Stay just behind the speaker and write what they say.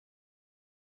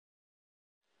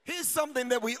Here's something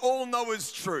that we all know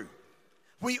is true.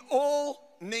 We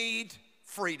all need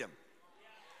freedom.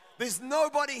 There's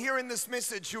nobody hearing this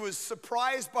message who is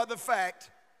surprised by the fact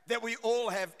that we all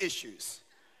have issues.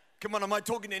 Come on, am I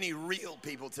talking to any real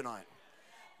people tonight?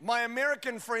 My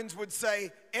American friends would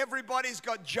say, everybody's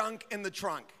got junk in the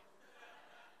trunk.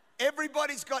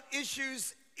 Everybody's got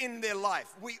issues in their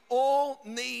life. We all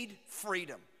need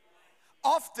freedom.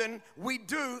 Often we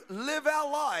do live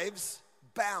our lives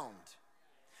bound.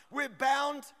 We're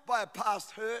bound by a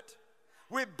past hurt.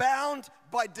 We're bound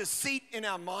by deceit in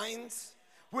our minds.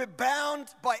 We're bound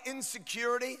by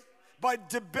insecurity, by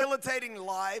debilitating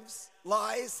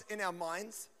lies in our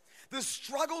minds. The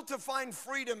struggle to find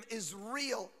freedom is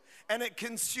real, and it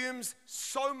consumes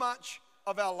so much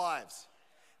of our lives.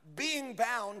 Being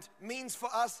bound means for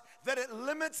us that it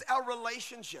limits our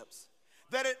relationships,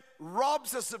 that it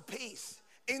robs us of peace,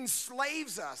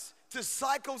 enslaves us to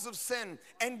cycles of sin,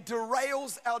 and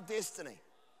derails our destiny.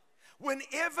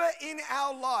 Whenever in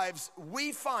our lives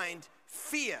we find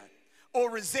fear or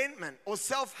resentment or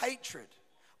self-hatred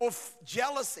or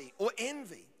jealousy or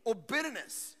envy or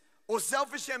bitterness or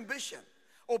selfish ambition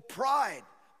or pride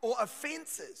or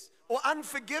offenses or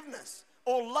unforgiveness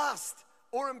or lust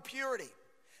or impurity,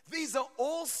 these are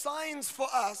all signs for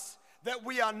us that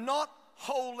we are not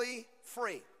wholly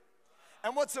free.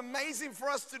 And what's amazing for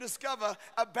us to discover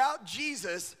about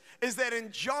Jesus is that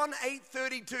in John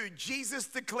 8:32, Jesus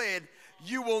declared,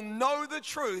 you will know the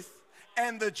truth,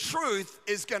 and the truth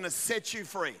is going to set you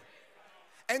free.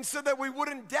 And so that we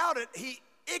wouldn't doubt it, he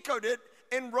echoed it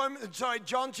in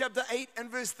John chapter 8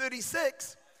 and verse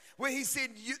 36, where he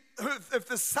said, if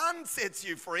the Son sets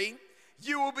you free,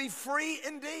 you will be free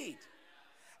indeed.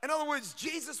 In other words,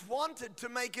 Jesus wanted to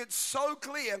make it so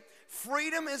clear,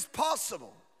 freedom is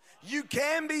possible. You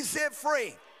can be set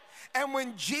free. And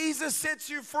when Jesus sets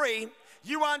you free,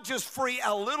 you aren't just free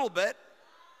a little bit,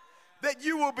 that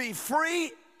you will be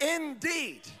free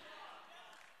indeed.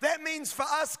 That means for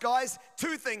us, guys,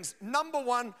 two things. Number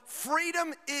one,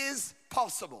 freedom is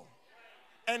possible.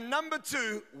 And number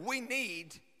two, we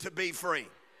need to be free.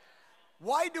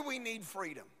 Why do we need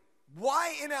freedom?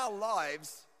 Why in our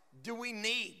lives do we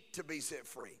need to be set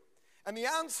free? And the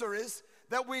answer is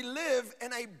that we live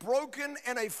in a broken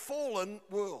and a fallen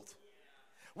world.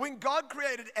 When God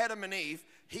created Adam and Eve,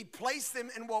 he placed them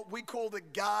in what we call the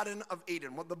Garden of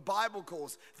Eden, what the Bible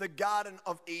calls the Garden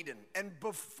of Eden. And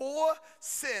before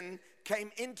sin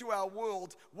came into our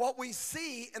world, what we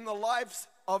see in the lives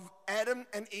of Adam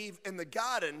and Eve in the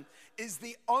garden is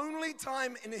the only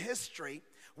time in history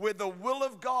where the will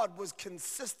of God was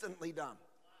consistently done.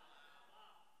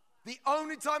 The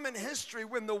only time in history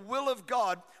when the will of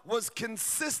God was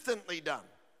consistently done.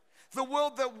 The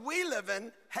world that we live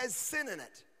in has sin in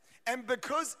it. And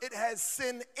because it has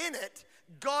sin in it,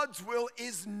 God's will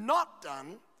is not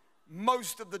done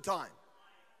most of the time.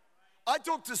 I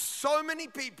talk to so many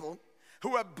people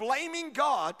who are blaming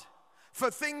God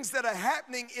for things that are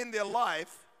happening in their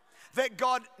life that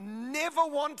God never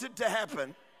wanted to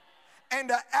happen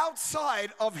and are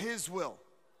outside of his will.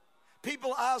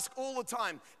 People ask all the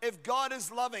time, if God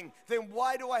is loving, then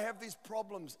why do I have these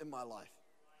problems in my life?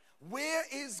 Where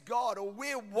is God, or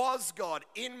where was God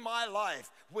in my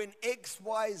life when X,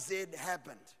 Y, Z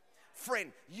happened?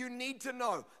 Friend, you need to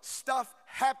know stuff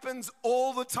happens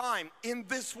all the time in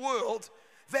this world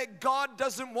that God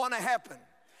doesn't want to happen.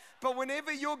 But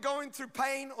whenever you're going through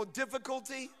pain or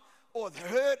difficulty or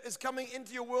hurt is coming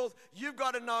into your world, you've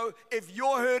got to know if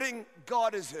you're hurting,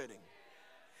 God is hurting.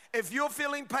 If you're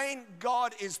feeling pain,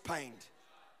 God is pained.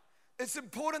 It's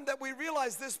important that we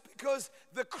realize this because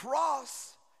the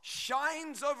cross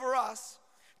shines over us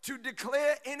to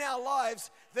declare in our lives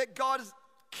that God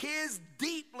cares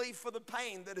deeply for the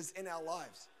pain that is in our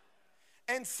lives.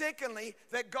 And secondly,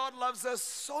 that God loves us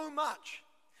so much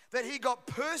that he got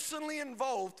personally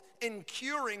involved in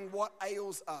curing what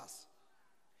ails us.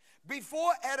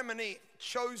 Before Adam and Eve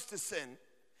chose to sin,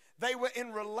 they were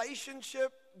in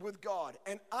relationship with God,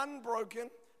 an unbroken,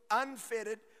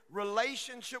 unfettered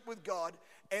relationship with God,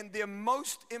 and their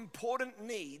most important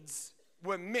needs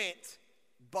were met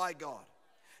by God.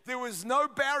 There was no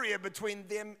barrier between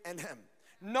them and him,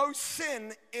 no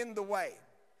sin in the way.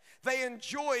 They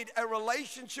enjoyed a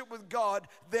relationship with God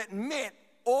that met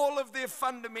all of their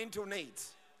fundamental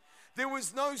needs. There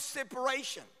was no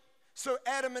separation, so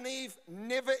Adam and Eve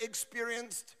never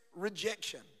experienced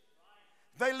rejection.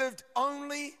 They lived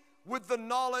only with the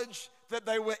knowledge that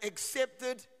they were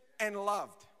accepted and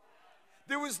loved.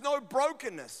 There was no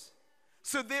brokenness,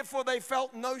 so therefore they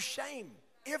felt no shame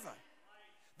ever.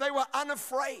 They were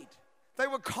unafraid. They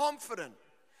were confident.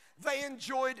 They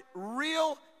enjoyed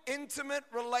real intimate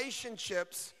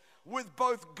relationships with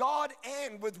both God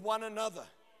and with one another.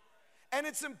 And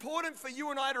it's important for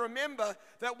you and I to remember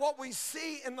that what we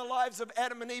see in the lives of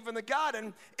Adam and Eve in the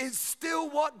garden is still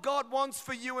what God wants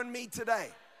for you and me today.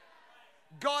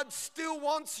 God still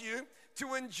wants you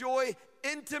to enjoy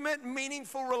intimate,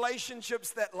 meaningful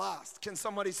relationships that last. Can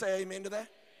somebody say amen to that?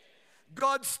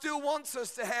 God still wants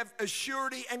us to have a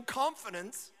surety and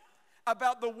confidence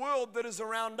about the world that is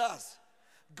around us.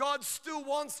 God still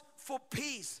wants for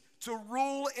peace to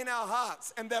rule in our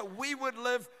hearts and that we would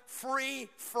live free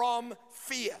from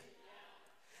fear.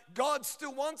 God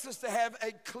still wants us to have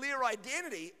a clear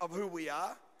identity of who we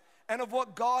are and of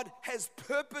what God has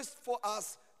purposed for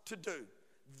us to do.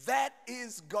 That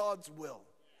is God's will.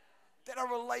 That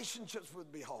our relationships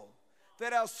would be whole,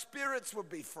 that our spirits would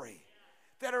be free,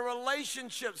 that our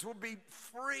relationships would be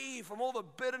free from all the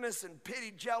bitterness and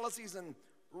petty jealousies and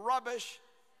rubbish.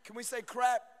 Can we say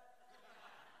crap?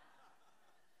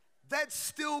 That's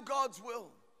still God's will.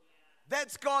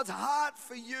 That's God's heart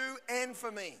for you and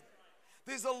for me.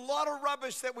 There's a lot of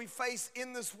rubbish that we face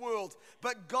in this world,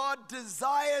 but God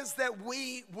desires that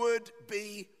we would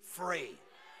be free.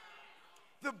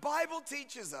 The Bible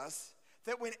teaches us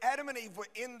that when Adam and Eve were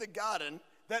in the garden,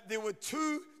 that there were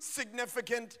two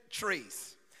significant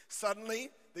trees. Suddenly,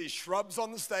 these shrubs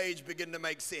on the stage begin to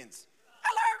make sense.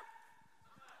 Hello!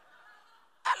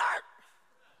 Hello!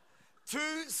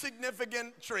 Two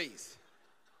significant trees.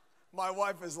 My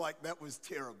wife is like, that was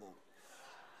terrible.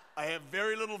 I have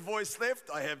very little voice left.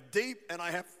 I have deep and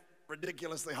I have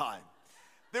ridiculously high.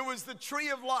 There was the tree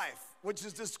of life, which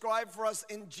is described for us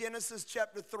in Genesis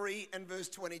chapter 3 and verse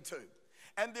 22.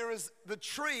 And there is the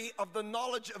tree of the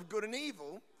knowledge of good and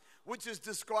evil, which is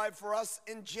described for us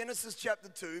in Genesis chapter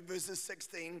 2, verses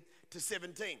 16 to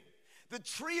 17. The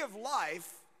tree of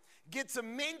life gets a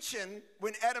mention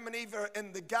when Adam and Eve are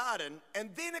in the garden, and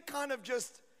then it kind of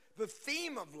just, the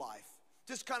theme of life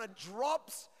just kind of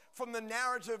drops from the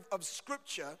narrative of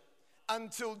Scripture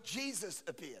until Jesus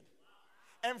appeared.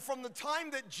 And from the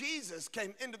time that Jesus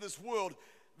came into this world,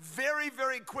 very,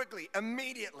 very quickly,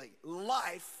 immediately,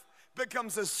 life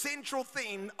becomes a central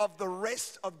theme of the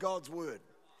rest of God's Word.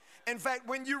 In fact,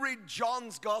 when you read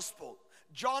John's Gospel,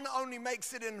 John only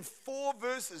makes it in 4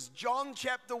 verses. John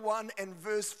chapter 1 and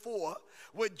verse 4,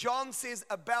 where John says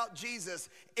about Jesus,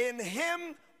 in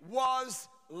him was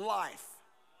life.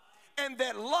 And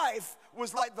that life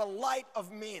was like the light of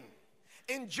men.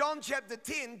 In John chapter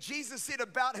 10, Jesus said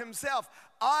about himself,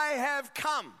 I have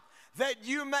come that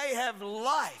you may have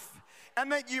life and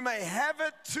that you may have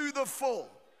it to the full.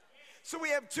 So we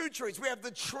have two trees. We have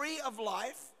the tree of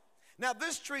life. Now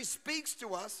this tree speaks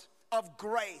to us of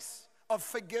grace, of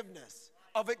forgiveness,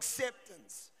 of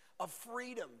acceptance, of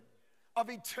freedom, of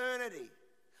eternity,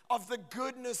 of the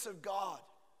goodness of God.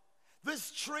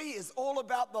 This tree is all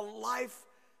about the life,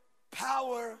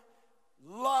 power,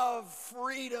 love,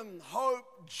 freedom,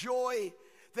 hope, joy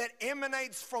that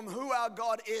emanates from who our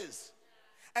God is.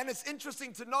 And it's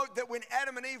interesting to note that when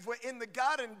Adam and Eve were in the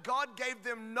garden, God gave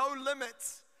them no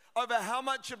limits over how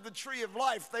much of the tree of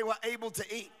life they were able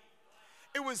to eat.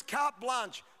 It was carte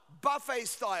blanche, buffet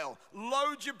style.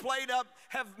 Load your plate up,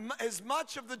 have as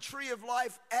much of the tree of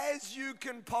life as you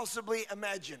can possibly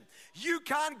imagine. You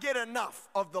can't get enough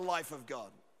of the life of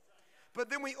God. But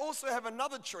then we also have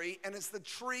another tree, and it's the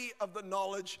tree of the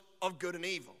knowledge of good and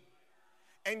evil.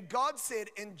 And God said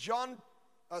in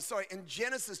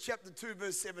Genesis chapter 2,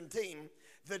 verse 17,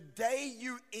 the day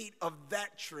you eat of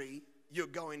that tree, you're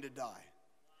going to die.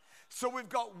 So we've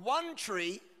got one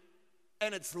tree,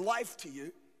 and it's life to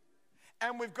you.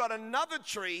 And we've got another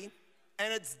tree,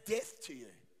 and it's death to you.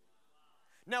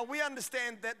 Now, we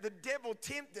understand that the devil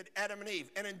tempted Adam and Eve.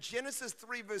 And in Genesis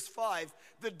 3, verse 5,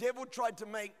 the devil tried to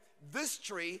make this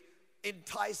tree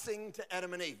enticing to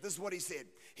Adam and Eve. This is what he said.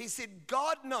 He said,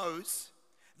 God knows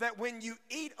that when you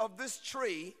eat of this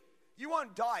tree, you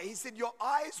won't die. He said, your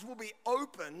eyes will be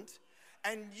opened,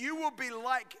 and you will be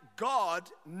like God,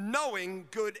 knowing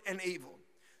good and evil.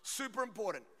 Super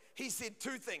important. He said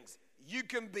two things. You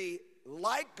can be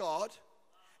like God,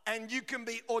 and you can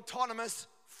be autonomous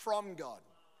from God.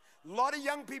 A lot of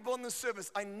young people in this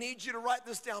service, I need you to write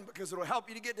this down because it'll help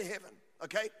you to get to heaven,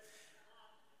 okay?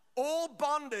 All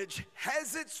bondage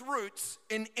has its roots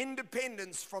in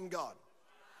independence from God.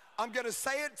 I'm going to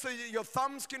say it so your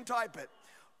thumbs can type it.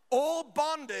 All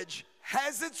bondage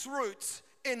has its roots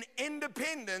in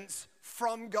independence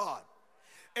from God.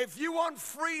 If you want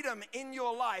freedom in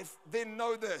your life, then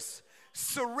know this.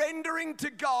 Surrendering to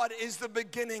God is the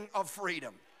beginning of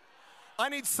freedom. I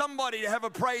need somebody to have a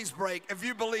praise break if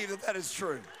you believe that that is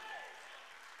true.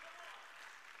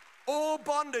 All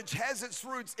bondage has its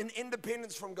roots in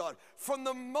independence from God. From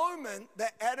the moment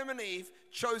that Adam and Eve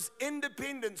chose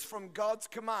independence from God's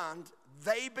command,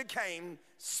 they became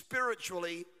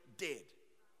spiritually dead.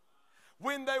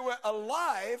 When they were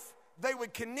alive, they were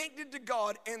connected to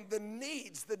God, and the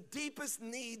needs, the deepest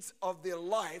needs of their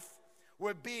life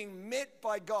were being met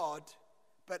by God,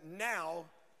 but now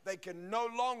they can no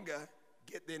longer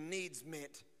get their needs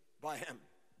met by Him.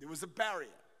 There was a barrier.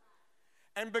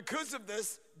 And because of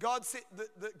this, God said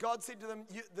to them,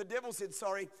 the devil said,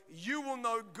 you will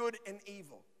know good and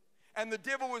evil. And the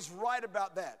devil was right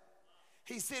about that.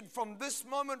 He said, from this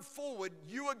moment forward,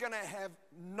 you are going to have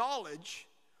knowledge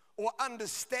or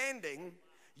understanding.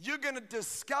 You're going to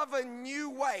discover new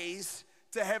ways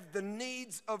to have the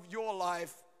needs of your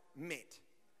life met.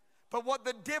 But what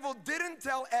the devil didn't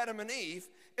tell Adam and Eve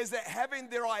is that having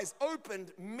their eyes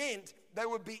opened meant they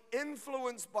would be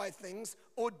influenced by things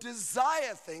or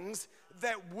desire things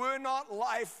that were not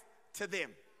life to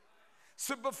them.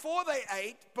 So before they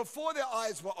ate, before their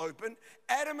eyes were opened,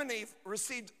 Adam and Eve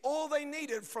received all they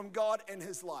needed from God and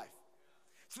His life.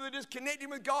 So they're just connecting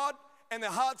with God, and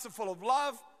their hearts are full of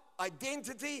love,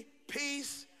 identity,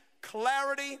 peace,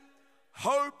 clarity,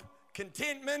 hope,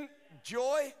 contentment,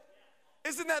 joy.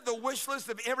 Isn't that the wish list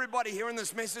of everybody hearing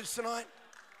this message tonight?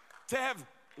 To have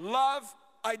love,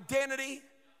 identity,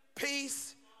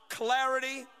 peace,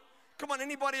 clarity. Come on,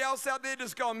 anybody else out there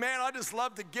just going, man, I just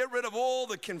love to get rid of all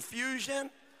the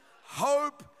confusion,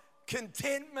 hope,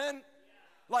 contentment,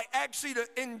 like actually to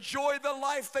enjoy the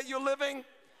life that you're living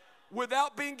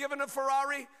without being given a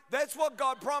Ferrari. That's what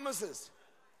God promises.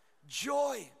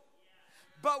 Joy.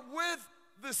 But with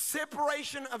the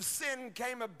separation of sin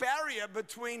came a barrier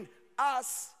between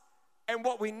us and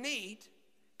what we need,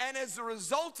 and as a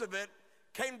result of it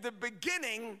came the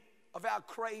beginning of our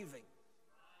craving.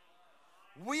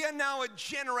 We are now a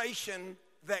generation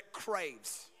that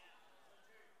craves.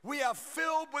 We are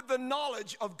filled with the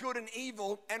knowledge of good and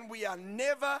evil, and we are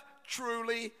never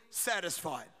truly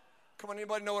satisfied. Come on,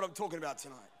 anybody know what I'm talking about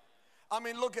tonight? I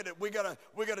mean, look at it. We got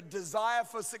a desire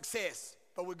for success,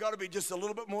 but we've got to be just a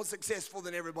little bit more successful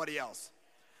than everybody else.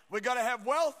 We've got to have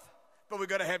wealth, but we've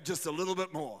got to have just a little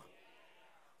bit more.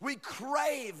 We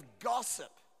crave gossip.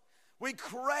 We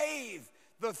crave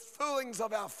the feelings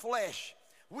of our flesh.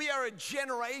 We are a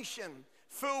generation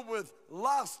filled with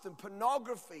lust and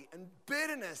pornography and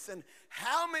bitterness. And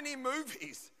how many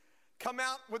movies come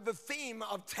out with the theme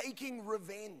of taking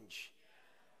revenge?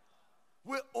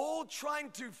 We're all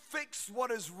trying to fix what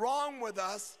is wrong with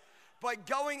us by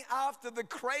going after the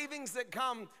cravings that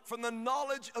come from the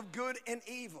knowledge of good and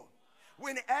evil.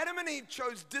 When Adam and Eve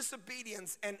chose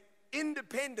disobedience and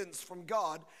independence from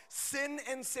God, sin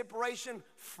and separation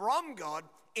from God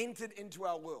entered into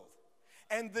our world.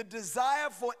 And the desire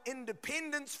for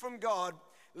independence from God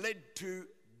led to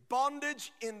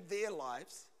bondage in their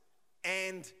lives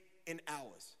and in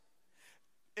ours.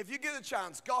 If you get a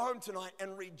chance, go home tonight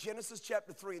and read Genesis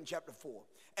chapter 3 and chapter 4.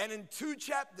 And in 2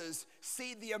 chapters,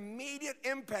 see the immediate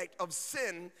impact of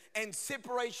sin and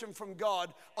separation from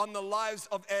God on the lives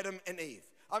of Adam and Eve.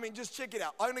 I mean, just check it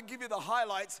out. I'm going to give you the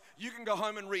highlights. You can go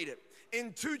home and read it.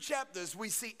 In 2 chapters, we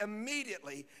see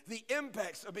immediately the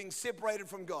impacts of being separated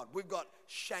from God. We've got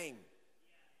shame.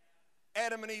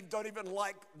 Adam and Eve don't even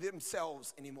like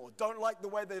themselves anymore. Don't like the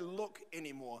way they look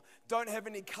anymore. Don't have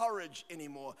any courage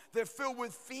anymore. They're filled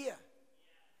with fear.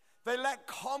 They lack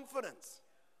confidence.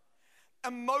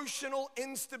 Emotional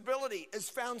instability is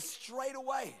found straight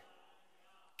away.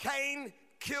 Cain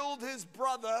killed his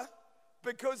brother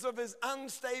because of his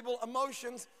unstable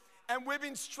emotions, and we've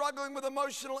been struggling with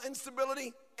emotional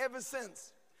instability ever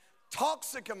since.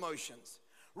 Toxic emotions,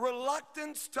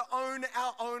 reluctance to own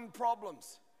our own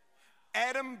problems.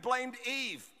 Adam blamed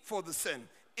Eve for the sin.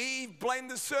 Eve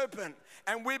blamed the serpent,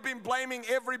 and we've been blaming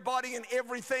everybody and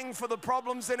everything for the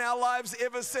problems in our lives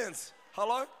ever since.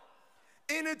 Hello?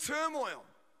 Inner turmoil,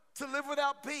 to live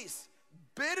without peace.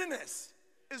 Bitterness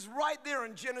is right there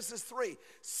in Genesis 3.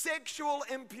 Sexual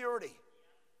impurity.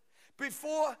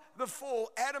 Before the fall,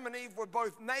 Adam and Eve were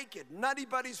both naked, nutty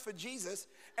buddies for Jesus,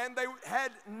 and they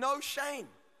had no shame.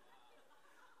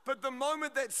 But the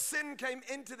moment that sin came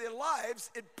into their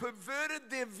lives, it perverted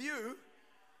their view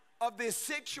of their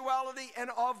sexuality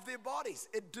and of their bodies.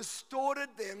 It distorted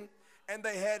them, and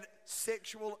they had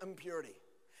sexual impurity.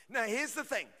 Now, here's the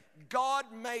thing. God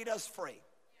made us free.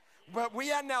 But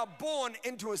we are now born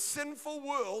into a sinful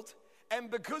world,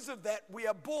 and because of that, we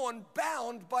are born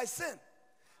bound by sin.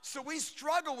 So we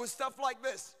struggle with stuff like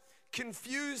this: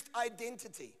 confused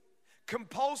identity,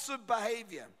 compulsive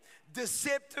behavior,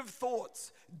 deceptive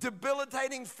thoughts,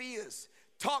 debilitating fears,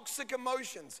 toxic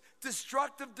emotions,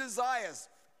 destructive desires,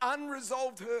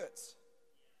 unresolved hurts.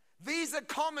 These are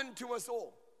common to us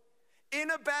all.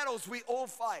 Inner battles we all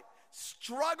fight.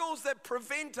 Struggles that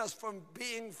prevent us from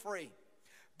being free.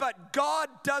 But God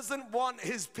doesn't want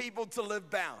his people to live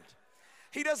bound.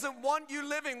 He doesn't want you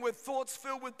living with thoughts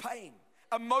filled with pain,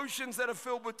 emotions that are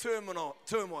filled with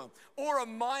turmoil, or a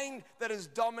mind that is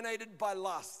dominated by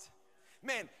lust.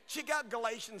 Man, check out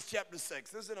Galatians chapter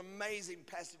 6. This is an amazing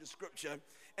passage of scripture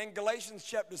in Galatians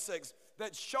chapter 6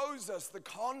 that shows us the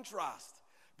contrast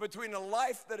between a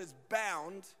life that is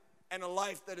bound and a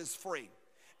life that is free.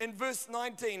 In verse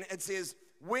 19, it says,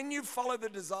 when you follow the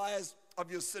desires of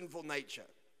your sinful nature,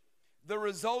 the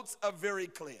results are very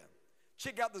clear.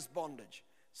 Check out this bondage.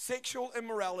 Sexual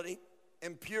immorality,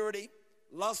 impurity,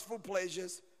 lustful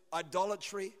pleasures,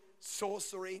 idolatry,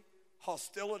 sorcery,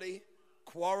 hostility,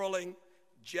 quarreling,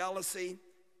 jealousy,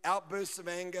 outbursts of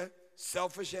anger,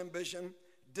 selfish ambition,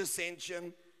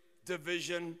 dissension,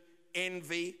 division,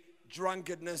 envy,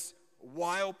 drunkenness,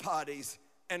 wild parties,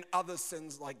 and other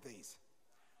sins like these.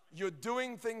 You're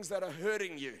doing things that are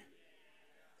hurting you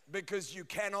because you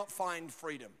cannot find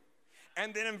freedom.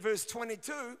 And then in verse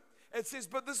 22, it says,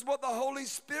 but this is what the Holy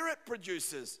Spirit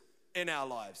produces in our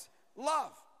lives.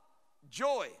 Love,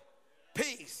 joy,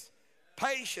 peace,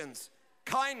 patience,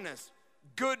 kindness,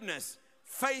 goodness,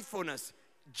 faithfulness,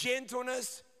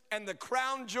 gentleness, and the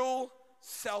crown jewel,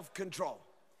 self-control.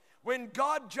 When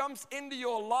God jumps into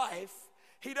your life,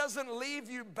 he doesn't leave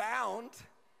you bound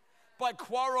by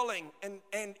quarreling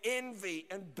and envy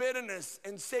and bitterness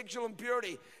and sexual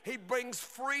impurity. He brings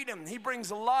freedom. He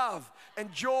brings love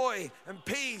and joy and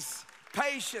peace,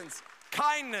 patience,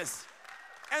 kindness,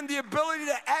 and the ability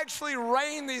to actually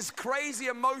rein these crazy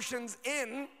emotions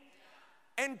in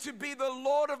and to be the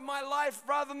Lord of my life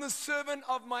rather than the servant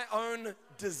of my own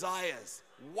desires.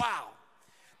 Wow.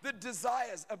 The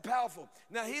desires are powerful.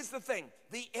 Now here's the thing.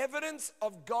 The evidence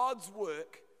of God's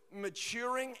work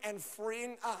maturing and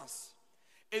freeing us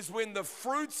is when the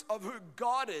fruits of who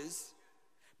God is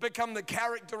become the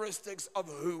characteristics of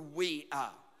who we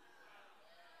are.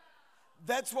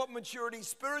 That's what maturity,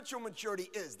 spiritual maturity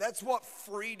is. That's what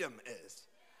freedom is.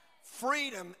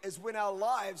 Freedom is when our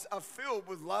lives are filled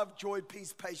with love, joy,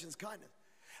 peace, patience, kindness.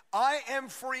 I am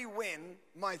free when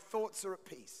my thoughts are at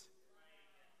peace.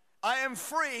 I am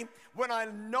free when I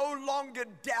no longer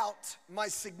doubt my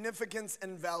significance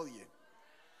and value.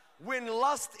 When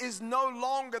lust is no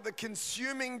longer the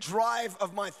consuming drive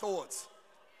of my thoughts.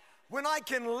 When I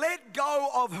can let go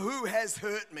of who has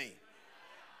hurt me.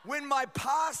 When my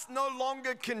past no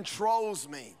longer controls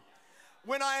me.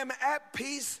 When I am at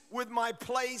peace with my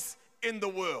place in the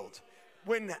world.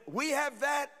 When we have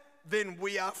that, then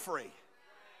we are free.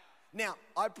 Now,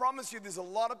 I promise you there's a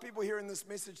lot of people hearing this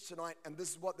message tonight, and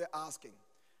this is what they're asking.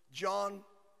 John,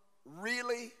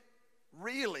 really,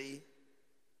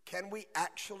 can we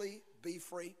actually be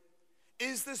free?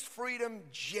 Is this freedom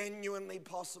genuinely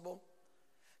possible?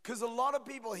 Because a lot of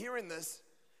people hearing this,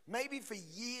 maybe for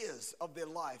years of their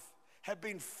life, have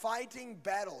been fighting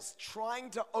battles,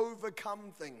 trying to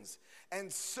overcome things, and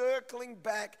circling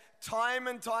back time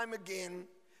and time again,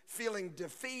 feeling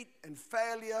defeat and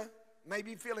failure,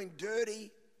 maybe feeling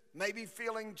dirty, maybe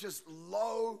feeling just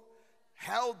low,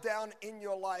 held down in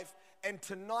your life. And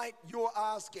tonight you're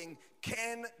asking,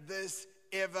 can this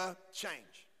ever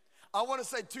change? I want to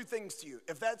say two things to you.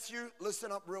 If that's you,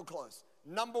 listen up real close.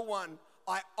 Number one,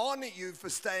 I honor you for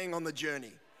staying on the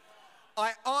journey.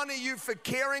 I honor you for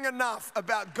caring enough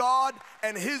about God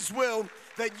and his will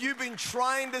that you've been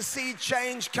trying to see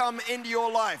change come into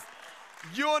your life.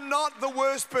 You're not the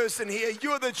worst person here.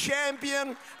 You're the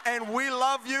champion, and we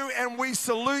love you, and we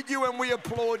salute you, and we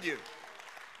applaud you.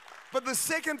 But the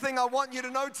second thing I want you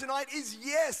to know tonight is,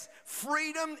 yes,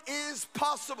 freedom is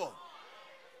possible.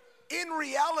 In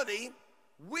reality,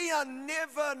 we are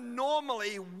never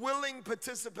normally willing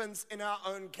participants in our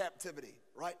own captivity,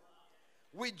 right?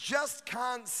 We just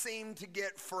can't seem to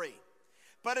get free.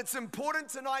 But it's important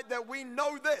tonight that we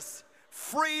know this.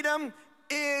 Freedom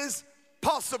is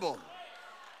possible.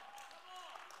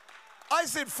 I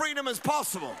said freedom is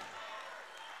possible.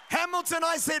 Hamilton,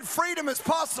 I said freedom is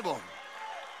possible.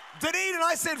 Dunedin,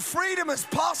 I said freedom is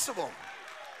possible.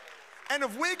 And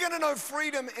if we're going to know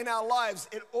freedom in our lives,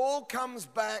 it all comes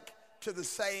back to the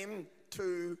same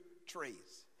two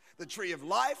trees. The tree of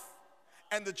life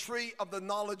and the tree of the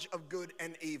knowledge of good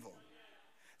and evil.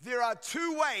 There are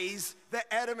two ways that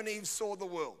Adam and Eve saw the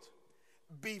world.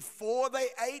 Before they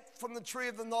ate from the tree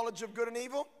of the knowledge of good and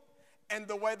evil, and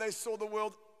the way they saw the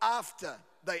world after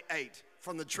they ate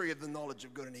from the tree of the knowledge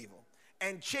of good and evil.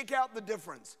 And check out the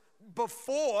difference.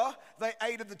 Before they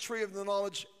ate of the tree of the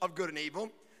knowledge of good and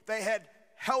evil, they had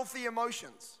healthy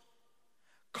emotions,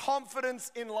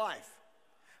 confidence in life,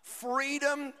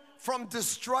 freedom from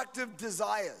destructive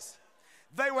desires.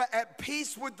 They were at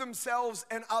peace with themselves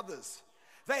and others.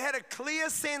 They had a clear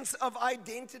sense of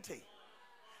identity.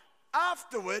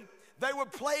 Afterward, they were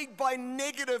plagued by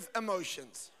negative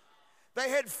emotions. They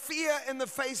had fear in the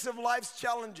face of life's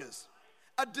challenges,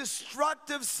 a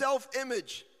destructive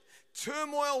self-image,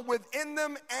 turmoil within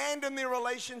them and in their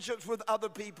relationships with other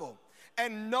people,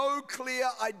 and no clear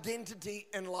identity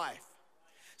in life.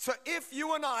 So if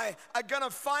you and I are gonna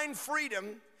find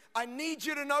freedom, I need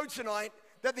you to know tonight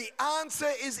that the answer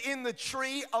is in the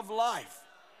tree of life.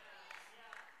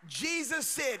 Jesus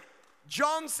said,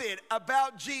 John said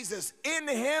about Jesus, in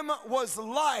him was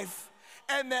life,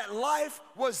 and that life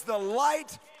was the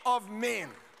light of men.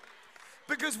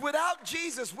 Because without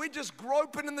Jesus, we're just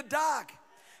groping in the dark,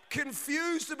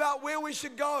 confused about where we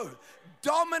should go,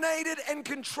 dominated and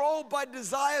controlled by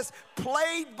desires,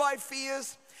 plagued by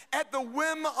fears, at the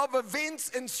whim of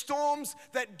events and storms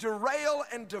that derail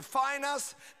and define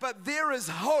us. But there is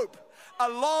hope.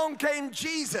 Along came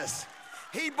Jesus.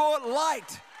 He brought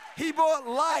light. He brought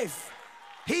life.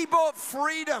 He brought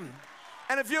freedom.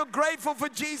 And if you're grateful for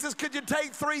Jesus, could you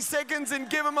take 3 seconds and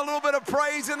give him a little bit of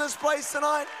praise in this place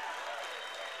tonight?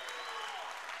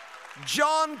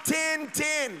 John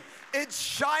 10:10, it's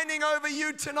shining over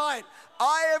you tonight.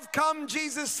 I have come,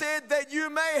 Jesus said, that you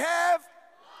may have.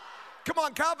 Come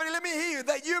on, company, let me hear you.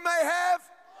 That you may have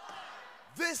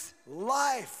this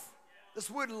life. This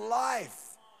word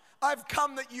life. I've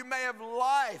come that you may have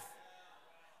life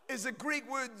is a Greek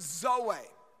word zoe.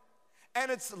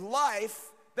 And it's life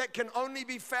that can only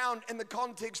be found in the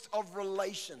context of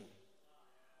relation.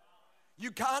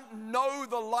 You can't know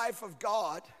the life of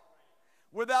God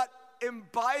without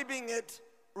imbibing it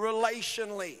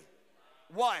relationally.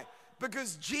 Why?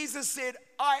 Because Jesus said,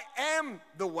 I am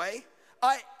the way,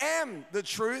 I am the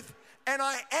truth, and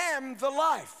I am the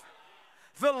life.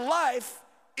 The life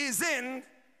is in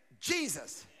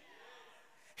Jesus.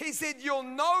 He said, you'll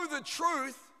know the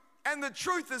truth, and the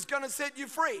truth is going to set you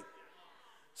free.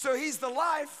 So he's the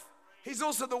life, he's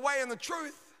also the way and the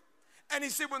truth. And he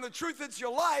said, when the truth is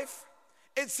your life,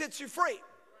 it sets you free.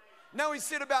 Now he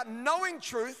said about knowing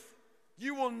truth,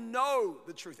 you will know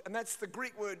the truth. And that's the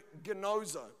Greek word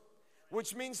gnozo,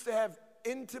 which means to have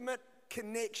intimate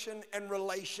connection and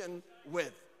relation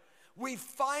with. We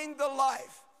find the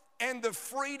life and the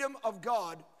freedom of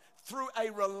God through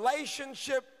a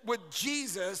relationship with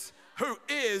Jesus, who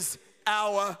is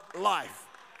our life.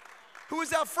 Who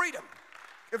is our freedom?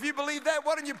 If you believe that,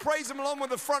 why don't you praise him along with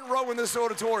the front row in this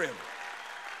auditorium?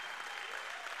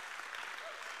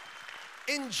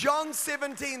 In John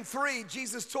 17:3,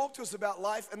 Jesus talked to us about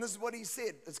life, and this is what he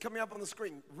said. It's coming up on the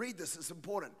screen. Read this, it's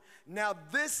important. Now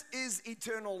this is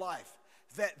eternal life,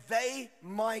 that they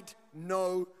might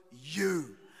know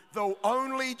you, the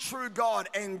only true God,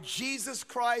 and Jesus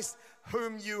Christ,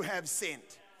 whom you have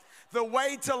sent. The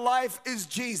way to life is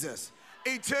Jesus.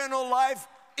 Eternal life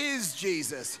is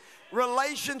Jesus.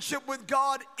 Relationship with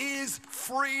God is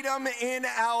freedom in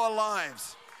our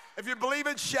lives. If you believe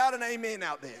it, shout an amen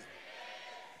out there.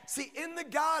 See, in the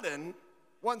garden,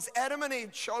 once Adam and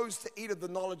Eve chose to eat of the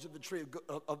knowledge of the tree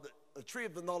of the tree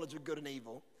of the knowledge of good and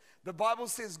evil, the Bible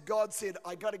says God said,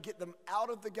 I got to get them out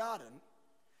of the garden,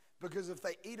 because if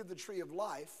they eat of the tree of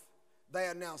life, they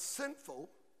are now sinful,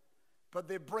 but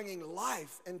they're bringing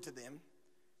life into them,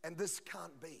 and this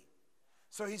can't be.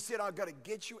 So he said, I've got to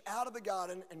get you out of the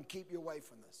garden and keep you away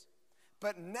from this.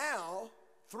 But now,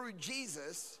 through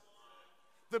Jesus,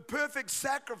 the perfect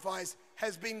sacrifice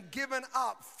has been given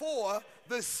up for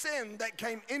the sin that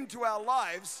came into our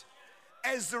lives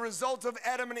as the result of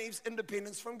Adam and Eve's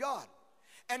independence from God.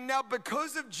 And now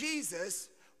because of Jesus,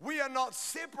 we are not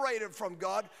separated from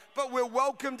God, but we're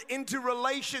welcomed into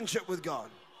relationship with God.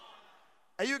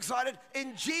 Are you excited?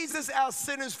 In Jesus, our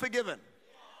sin is forgiven.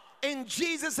 In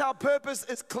Jesus, our purpose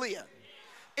is clear.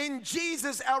 In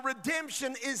Jesus, our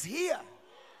redemption is here.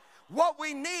 What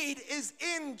we need is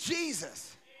in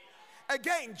Jesus.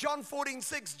 Again, John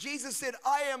 14:6, Jesus said,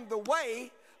 I am the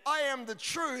way, I am the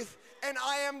truth, and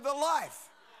I am the life.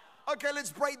 Okay,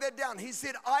 let's break that down. He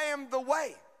said, I am the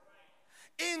way.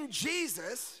 In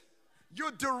Jesus,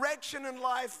 your direction in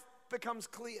life becomes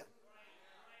clear.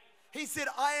 He said,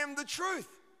 I am the truth.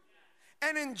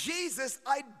 And in Jesus,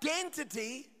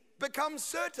 identity becomes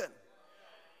certain.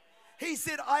 He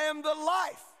said, I am the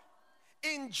life.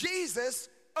 In Jesus,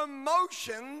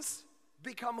 emotions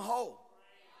become whole.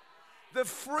 The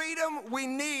freedom we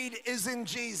need is in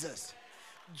Jesus.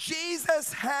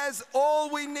 Jesus has all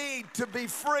we need to be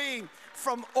free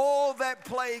from all that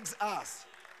plagues us.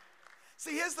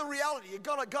 See, here's the reality. You've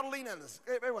got to lean on this.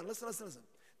 Everyone, listen.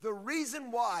 The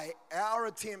reason why our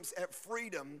attempts at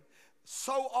freedom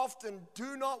so often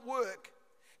do not work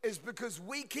is because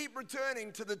we keep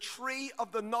returning to the tree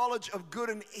of the knowledge of good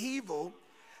and evil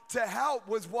to help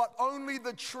with what only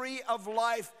the tree of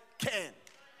life can.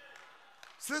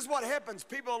 So this is what happens.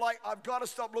 People are like, I've got to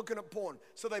stop looking at porn.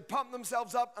 So they pump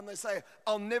themselves up and they say,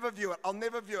 I'll never view it, I'll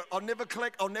never view it, I'll never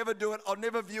click, I'll never do it, I'll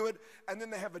never view it. And then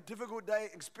they have a difficult day,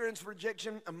 experience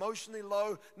rejection, emotionally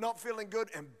low, not feeling good,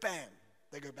 and bam,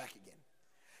 they go back again.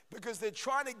 Because they're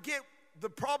trying to get the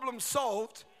problem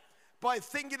solved by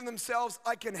thinking to themselves,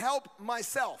 I can help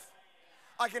myself.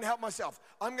 I can help myself.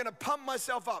 I'm going to pump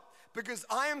myself up because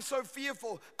I am so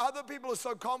fearful. Other people are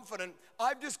so confident.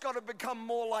 I've just got to become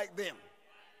more like them.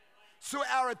 So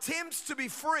our attempts to be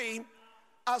free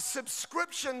are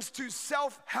subscriptions to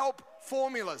self-help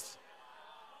formulas.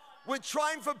 We're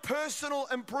trying for personal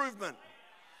improvement.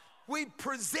 We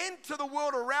present to the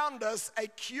world around us a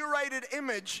curated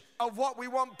image of what we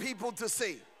want people to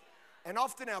see. And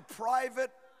often our private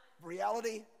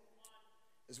reality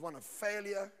is one of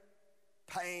failure,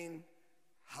 pain,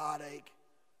 heartache,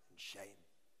 and shame.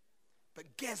 But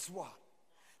guess what?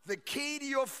 The key to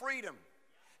your freedom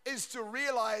is to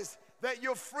realize that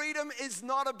your freedom is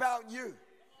not about you.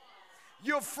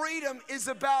 Your freedom is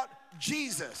about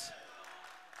Jesus.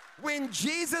 When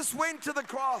Jesus went to the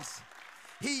cross,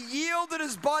 he yielded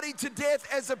his body to death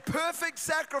as a perfect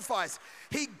sacrifice.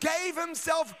 He gave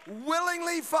himself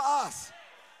willingly for us.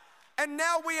 And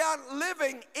now we aren't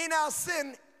living in our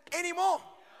sin anymore.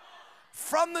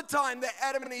 From the time that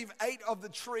Adam and Eve ate of the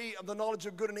tree of the knowledge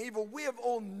of good and evil, we have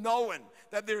all known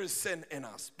that there is sin in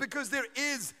us, because there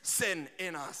is sin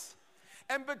in us.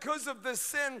 And because of this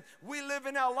sin, we live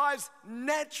in our lives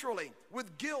naturally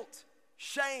with guilt,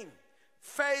 shame,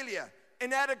 failure,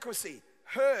 inadequacy,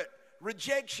 hurt,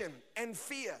 rejection, and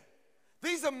fear.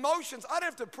 These emotions, I don't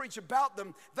have to preach about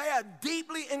them. They are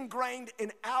deeply ingrained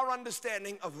in our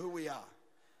understanding of who we are.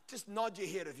 Just nod your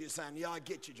head if you're saying, yeah, I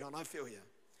get you, John, I feel you.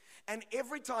 And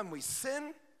every time we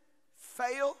sin,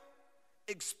 fail,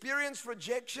 experience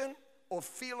rejection, or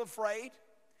feel afraid,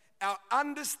 our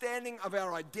understanding of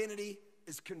our identity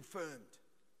is confirmed.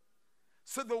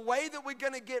 So the way that we're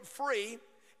going to get free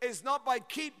is not by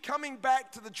keep coming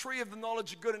back to the tree of the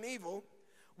knowledge of good and evil.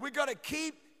 We've got to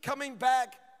keep coming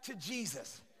back to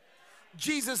Jesus.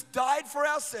 Jesus died for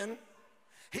our sin.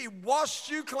 He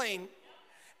washed you clean.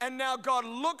 And now God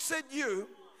looks at you,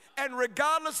 and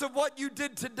regardless of what you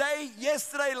did today,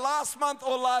 yesterday, last month,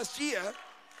 or last year,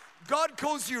 God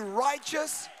calls you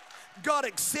righteous. God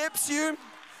accepts you.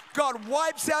 God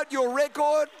wipes out your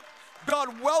record.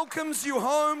 God welcomes you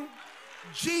home.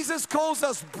 Jesus calls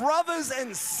us brothers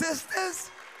and sisters.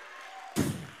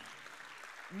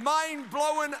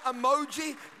 Mind-blowing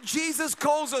emoji. Jesus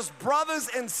calls us brothers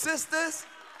and sisters.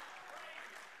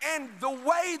 And the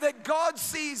way that God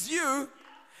sees you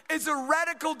is a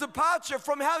radical departure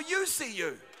from how you see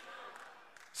you.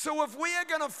 So if we are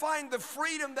going to find the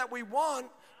freedom that we want,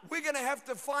 we're going to have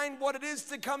to find what it is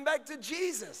to come back to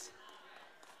Jesus.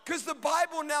 Because the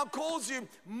Bible now calls you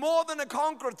more than a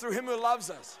conqueror through him who loves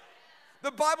us.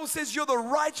 The Bible says you're the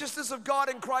righteousness of God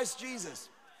in Christ Jesus.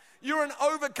 You're an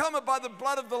overcomer by the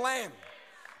blood of the Lamb.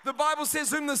 The Bible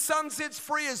says whom the Son sets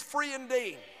free is free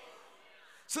indeed.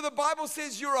 So the Bible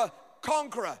says you're a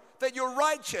conqueror, that you're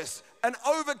righteous, an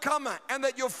overcomer, and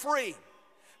that you're free.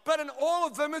 But in all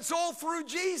of them, it's all through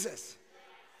Jesus.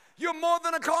 You're more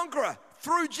than a conqueror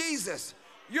through Jesus.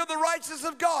 You're the righteousness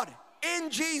of God in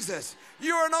Jesus.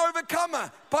 You're an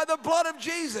overcomer by the blood of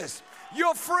Jesus.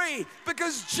 You're free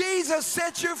because Jesus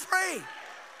set you free.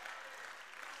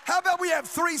 How about we have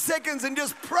 3 seconds and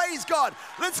just praise God?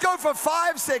 Let's go for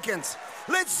 5 seconds.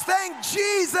 Let's thank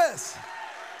Jesus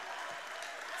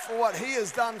for what he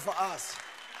has done for us.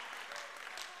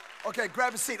 Okay,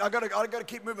 grab a seat. I gotta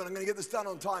keep moving. I'm gonna get this done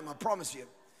on time, I promise you.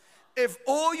 If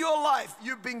all your life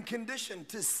you've been conditioned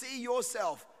to see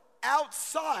yourself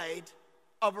outside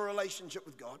of a relationship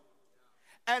with God,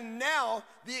 and now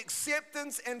the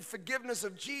acceptance and forgiveness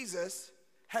of Jesus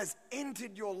has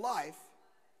entered your life,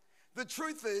 the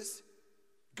truth is,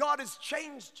 God has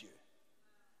changed you.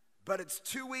 But it's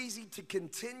too easy to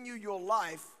continue your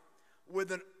life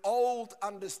with an old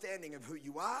understanding of who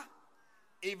you are,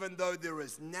 even though there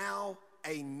is now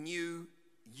a new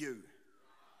you.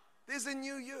 There's a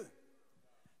new you.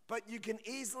 But you can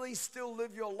easily still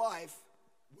live your life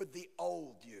with the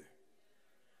old you.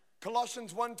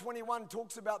 Colossians 1:21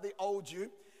 talks about the old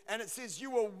you, and it says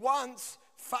you were once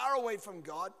far away from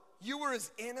God. You were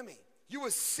his enemy. You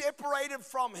were separated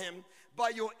from him by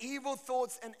your evil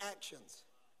thoughts and actions.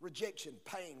 Rejection,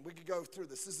 pain. We could go through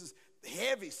this. This is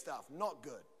heavy stuff, not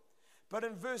good. But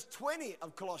in verse 20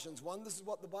 of Colossians 1, this is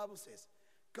what the Bible says.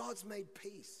 God's made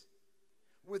peace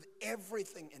with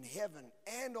everything in heaven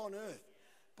and on earth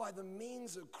by the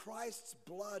means of Christ's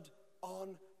blood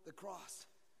on the cross.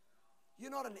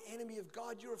 You're not an enemy of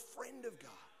God, you're a friend of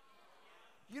God.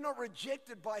 You're not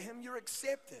rejected by him, you're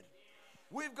accepted.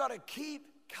 We've got to keep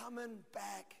coming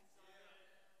back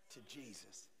to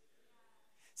Jesus.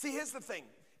 See, here's the thing.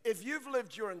 If you've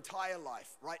lived your entire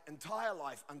life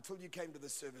until you came to the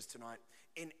service tonight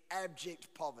in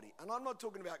abject poverty, and I'm not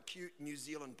talking about cute New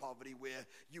Zealand poverty where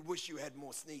you wish you had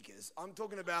more sneakers. I'm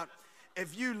talking about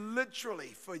if you literally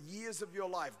for years of your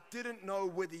life didn't know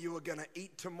whether you were going to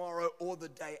eat tomorrow or the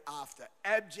day after,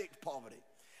 abject poverty.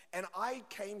 And I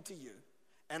came to you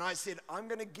and I said, I'm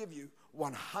going to give you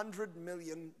 $100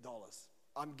 million.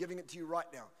 I'm giving it to you right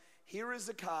now. Here is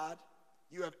a card.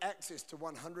 You have access to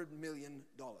 $100 million.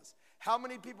 How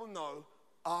many people know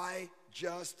I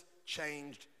just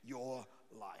changed your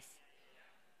life?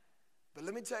 But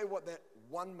let me tell you what that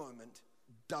one moment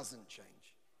doesn't change.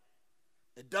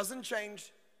 It doesn't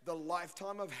change the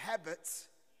lifetime of habits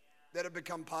that have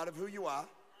become part of who you are,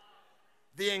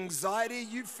 the anxiety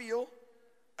you feel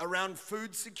around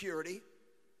food security,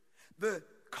 the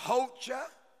culture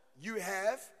you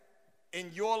have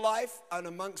in your life and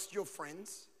amongst your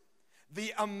friends,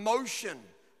 the emotion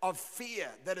of fear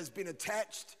that has been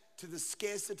attached to the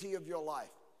scarcity of your life.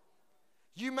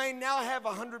 You may now have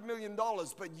 $100 million,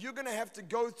 but you're going to have to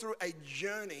go through a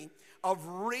journey of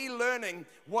relearning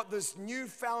what this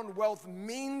newfound wealth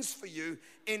means for you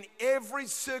in every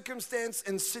circumstance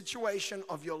and situation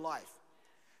of your life.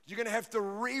 You're going to have to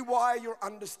rewire your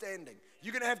understanding.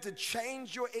 You're going to have to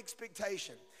change your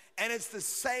expectation. And it's the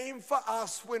same for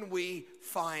us when we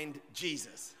find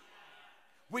Jesus.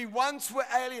 We once were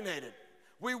alienated.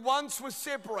 We once were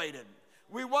separated.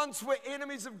 We once were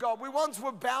enemies of God. We once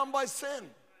were bound by sin.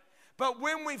 But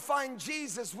when we find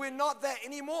Jesus, we're not that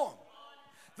anymore.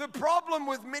 The problem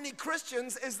with many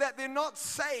Christians is that they're not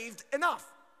saved enough.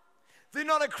 They're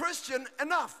not a Christian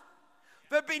enough.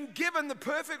 They've been given the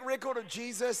perfect record of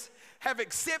Jesus, have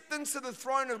acceptance to the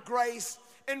throne of grace,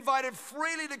 invited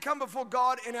freely to come before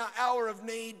God in our hour of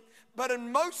need. But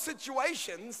in most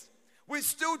situations, we're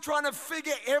still trying to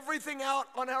figure everything out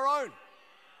on our own.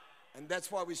 And that's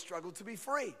why we struggle to be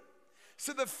free.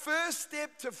 So the first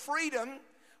step to freedom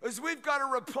is we've got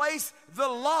to replace the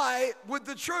lie with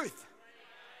the truth.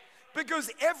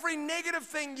 Because every negative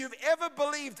thing you've ever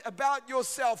believed about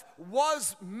yourself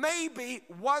was maybe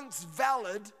once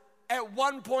valid at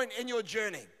one point in your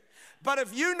journey. But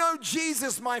if you know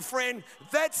Jesus, my friend,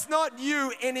 that's not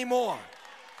you anymore.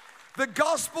 The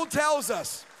gospel tells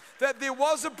us that there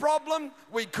was a problem,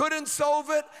 we couldn't solve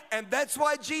it, and that's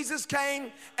why Jesus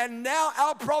came, and now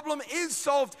our problem is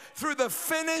solved through the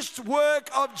finished work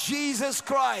of Jesus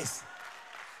Christ.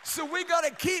 So we got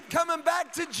to keep coming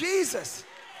back to Jesus.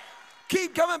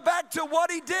 Keep coming back to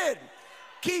what he did.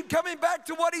 Keep coming back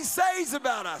to what he says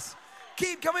about us.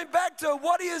 Keep coming back to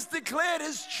what he has declared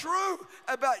is true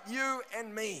about you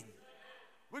and me.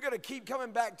 We're going to keep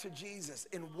coming back to Jesus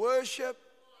in worship,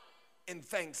 in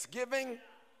thanksgiving.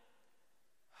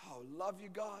 Oh, love you,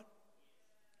 God.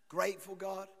 Grateful,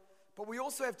 God. But we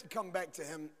also have to come back to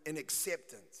him in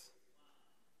acceptance.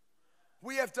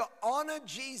 We have to honor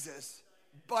Jesus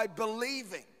by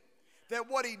believing that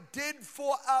what he did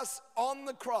for us on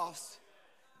the cross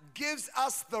gives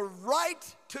us the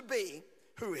right to be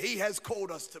who he has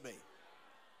called us to be.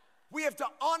 We have to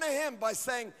honor him by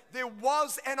saying, there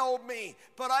was an old me,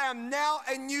 but I am now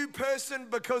a new person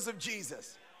because of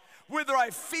Jesus. Whether I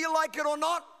feel like it or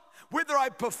not, whether I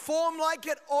perform like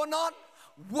it or not,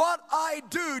 what I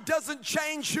do doesn't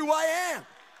change who I am.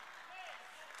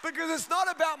 Because it's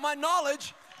not about my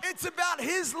knowledge, it's about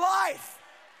his life.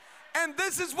 And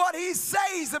this is what he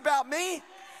says about me.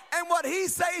 And what he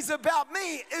says about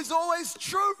me is always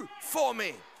true for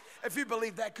me. If you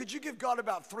believe that, could you give God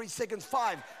about 3 seconds?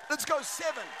 5. Let's go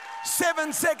 7.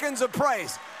 7 seconds of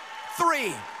praise.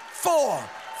 3, 4,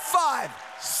 5,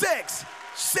 6,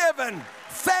 7.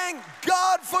 Thank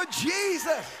God for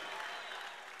Jesus.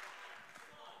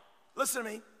 Listen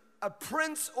to me. A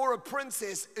prince or a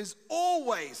princess is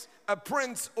always a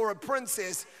prince or a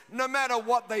princess no matter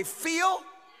what they feel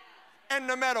and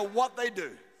no matter what they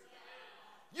do.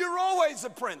 You're always a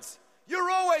prince. You're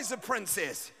always a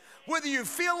princess. Whether you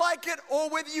feel like it or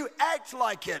whether you act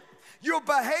like it, your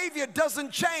behavior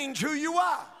doesn't change who you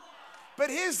are. But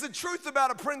here's the truth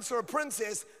about a prince or a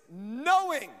princess: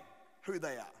 knowing who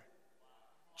they are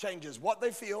changes what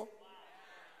they feel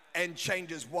and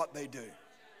changes what they do.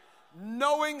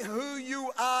 Knowing who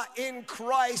you are in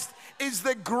Christ is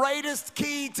the greatest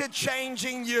key to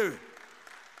changing you.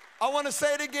 I want to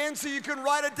say it again so you can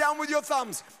write it down with your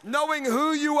thumbs. Knowing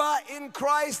who you are in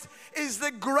Christ is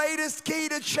the greatest key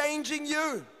to changing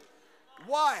you.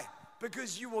 Why?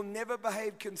 Because you will never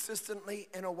behave consistently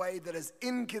in a way that is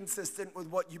inconsistent with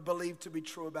what you believe to be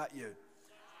true about you.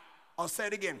 I'll say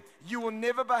it again. You will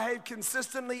never behave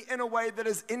consistently in a way that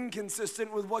is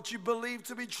inconsistent with what you believe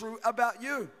to be true about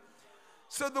you.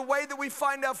 So the way that we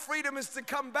find our freedom is to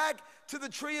come back to the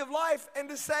tree of life and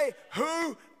to say,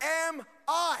 who am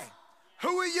I?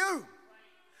 Who are you?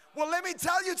 Well, let me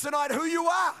tell you tonight who you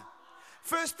are.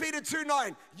 1 Peter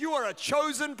 2:9, you are a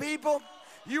chosen people.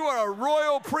 You are a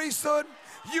royal priesthood.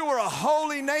 You are a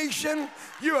holy nation.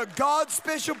 You are God's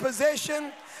special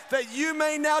possession, that you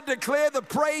may now declare the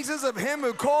praises of him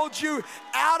who called you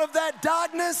out of that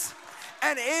darkness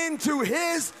and into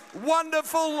his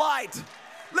wonderful light.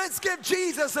 Let's give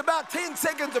Jesus about 10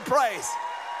 seconds of praise.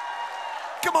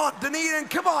 Come on, Dunedin.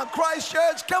 Come on,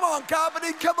 Christchurch. Come on,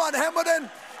 Carpeting. Come on, Hamilton.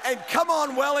 And come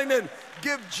on, Wellington.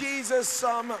 Give Jesus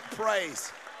some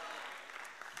praise.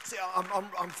 See,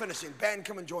 I'm finishing. Band,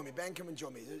 come and join me. Band, come and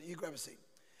join me. You grab a seat.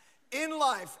 In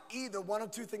life, either one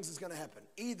of two things is going to happen.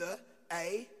 Either,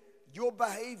 A, your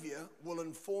behavior will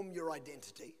inform your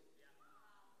identity,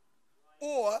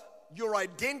 or your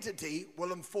identity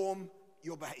will inform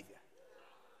your behavior.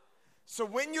 So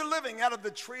when you're living out of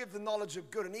the tree of the knowledge of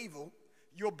good and evil,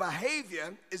 your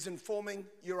behavior is informing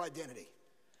your identity.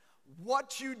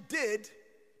 What you did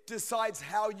decides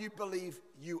how you believe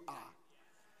you are.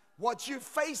 What you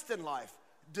faced in life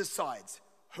decides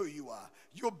who you are.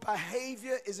 Your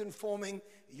behavior is informing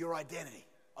your identity,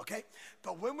 okay?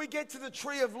 But when we get to the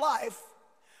tree of life,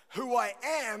 who I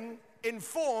am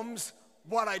informs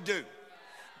what I do.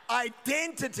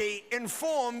 Identity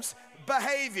informs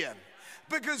behavior,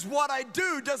 because what I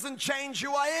do doesn't change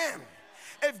who I am.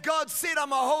 If God said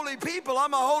I'm a holy people,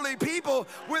 I'm a holy people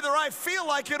whether I feel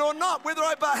like it or not, whether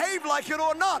I behave like it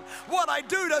or not. What I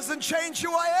do doesn't change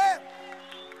who I am.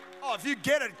 Oh, if you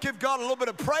get it, give God a little bit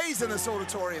of praise in this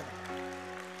auditorium.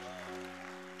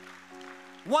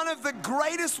 One of the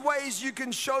greatest ways you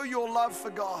can show your love for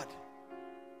God,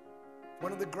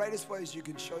 one of the greatest ways you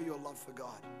can show your love for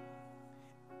God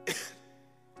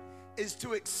is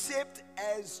to accept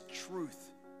as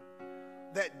truth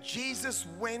that Jesus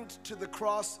went to the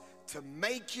cross to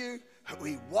make you who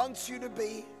he wants you to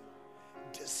be,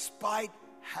 despite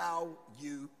how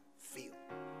you feel.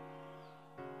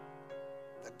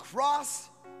 The cross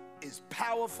is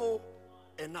powerful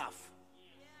enough.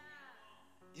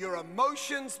 Your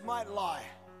emotions might lie,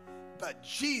 but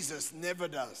Jesus never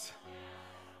does.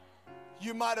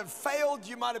 You might have failed,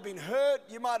 you might have been hurt,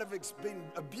 you might have been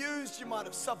abused, you might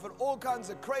have suffered all kinds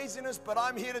of craziness, but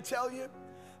I'm here to tell you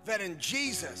that in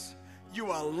Jesus,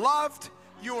 you are loved,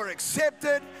 you are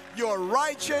accepted, you are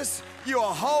righteous, you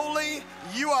are holy,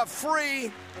 you are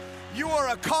free, you are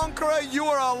a conqueror, you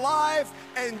are alive,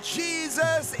 and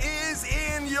Jesus is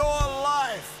in your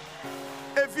life.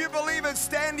 If you believe it,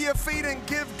 stand to your feet and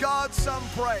give God some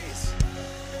praise.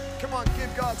 Come on,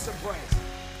 give God some praise.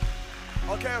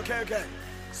 Okay.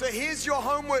 So here's your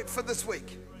homework for this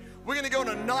week. We're going to go on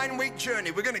a 9-week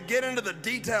journey. We're going to get into the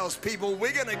details, people.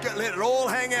 We're going to let it all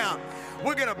hang out.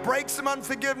 We're going to break some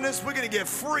unforgiveness. We're going to get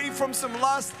free from some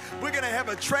lust. We're going to have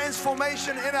a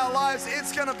transformation in our lives.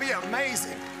 It's going to be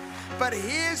amazing. But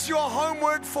here's your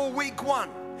homework for week 1.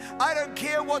 I don't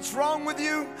care what's wrong with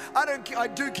you. I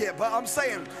do care, but I'm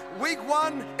saying week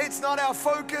 1, it's not our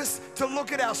focus to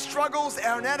look at our struggles,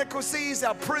 our inadequacies,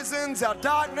 our prisons, our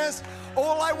darkness.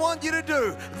 All I want you to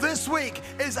do this week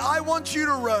is I want you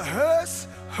to rehearse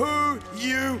who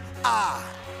you are.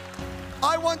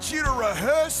 I want you to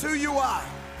rehearse who you are.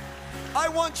 I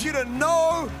want you to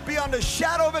know beyond a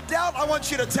shadow of a doubt. I want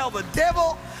you to tell the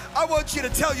devil. I want you to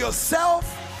tell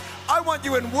yourself. I want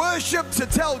you in worship to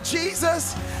tell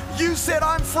Jesus, you said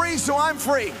I'm free, so I'm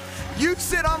free. You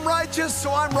said I'm righteous,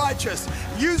 so I'm righteous.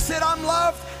 You said I'm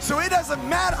loved, so it doesn't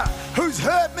matter who's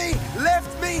hurt me,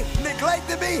 left me,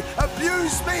 neglected me,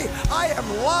 abused me. I am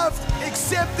loved,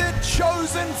 accepted,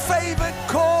 chosen, favored,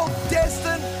 called,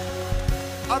 destined.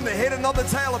 I'm the head and not the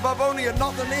tail, above only and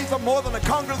not beneath. I'm more than a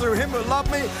conqueror through him who loved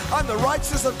me. I'm the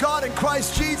righteousness of God in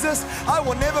Christ Jesus. I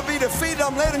will never be defeated.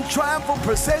 I'm led in triumphal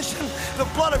procession. The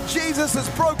blood of Jesus has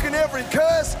broken every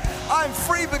curse. I'm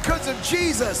free because of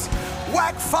Jesus.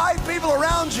 Whack 5 people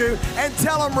around you and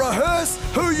tell them, rehearse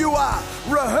who you are.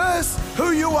 Rehearse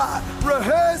who you are.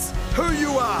 Rehearse who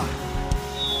you are.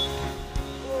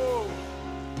 Oh.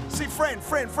 See,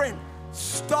 friend.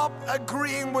 Stop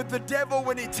agreeing with the devil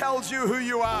when he tells you who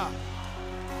you are.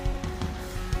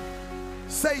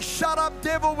 Say, shut up,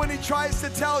 devil, when he tries to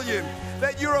tell you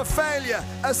that you're a failure,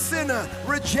 a sinner,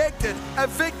 rejected, a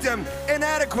victim,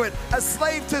 inadequate, a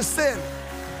slave to sin.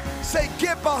 Say,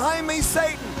 get behind me,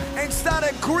 Satan, and start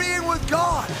agreeing with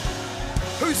God,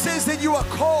 who says that you are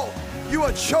called, you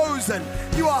are chosen,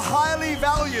 you are highly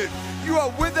valued, you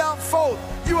are without fault,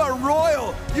 you are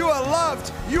royal, you are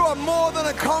loved, you are more than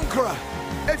a conqueror.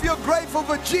 If you're grateful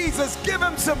for Jesus, give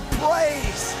him some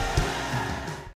praise.